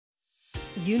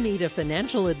You need a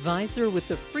financial advisor with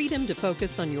the freedom to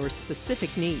focus on your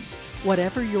specific needs.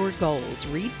 Whatever your goals,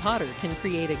 Reed Potter can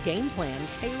create a game plan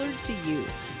tailored to you.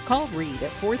 Call Reed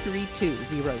at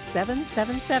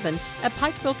 432-0777 at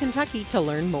Pikeville, Kentucky to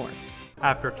learn more.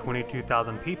 After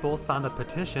 22,000 people signed a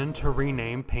petition to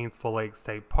rename Paintsville Lake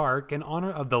State Park in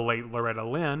honor of the late Loretta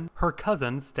Lynn, her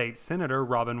cousin, State Senator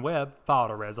Robin Webb,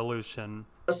 filed a resolution.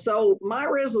 So my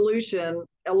resolution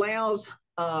allows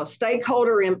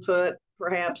stakeholder input,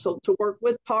 perhaps to work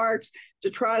with parks to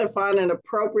try to find an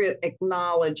appropriate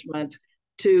acknowledgement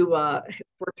for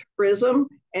tourism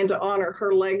and to honor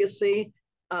her legacy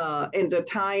and to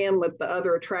tie in with the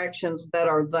other attractions that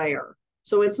are there.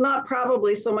 So it's not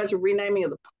probably so much a renaming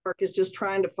of the park, it's just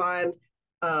trying to find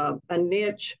a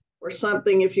niche or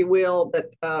something, if you will,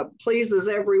 that pleases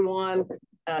everyone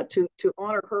to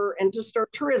honor her and to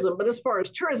start tourism. But as far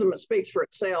as tourism, it speaks for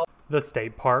itself. The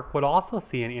state park would also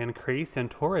see an increase in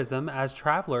tourism as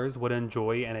travelers would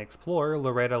enjoy and explore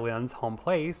Loretta Lynn's home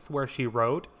place where she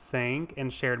wrote, sang,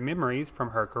 and shared memories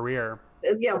from her career.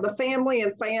 Yeah, the family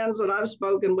and fans that I've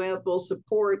spoken with will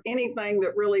support anything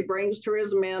that really brings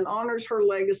tourism in, honors her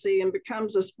legacy, and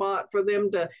becomes a spot for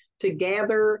them to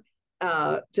gather,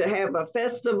 to have a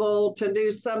festival, to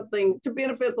do something to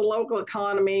benefit the local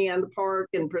economy and the park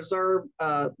and preserve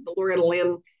the Loretta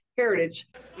Lynn heritage.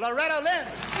 Loretta Lynn!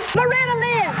 Loretta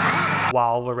Lynn!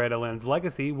 While Loretta Lynn's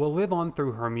legacy will live on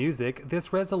through her music,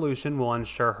 this resolution will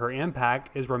ensure her impact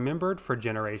is remembered for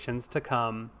generations to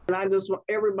come. And I just want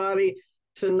everybody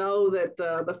to know that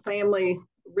the family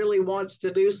really wants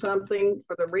to do something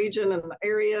for the region and the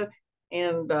area,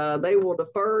 and they will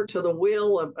defer to the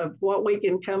will of what we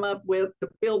can come up with to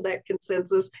build that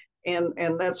consensus.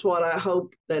 And that's what I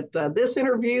hope that this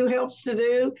interview helps to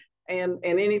do, and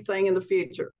anything in the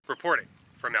future. Reporting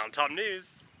for Mountaintop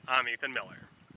News, I'm Ethan Miller.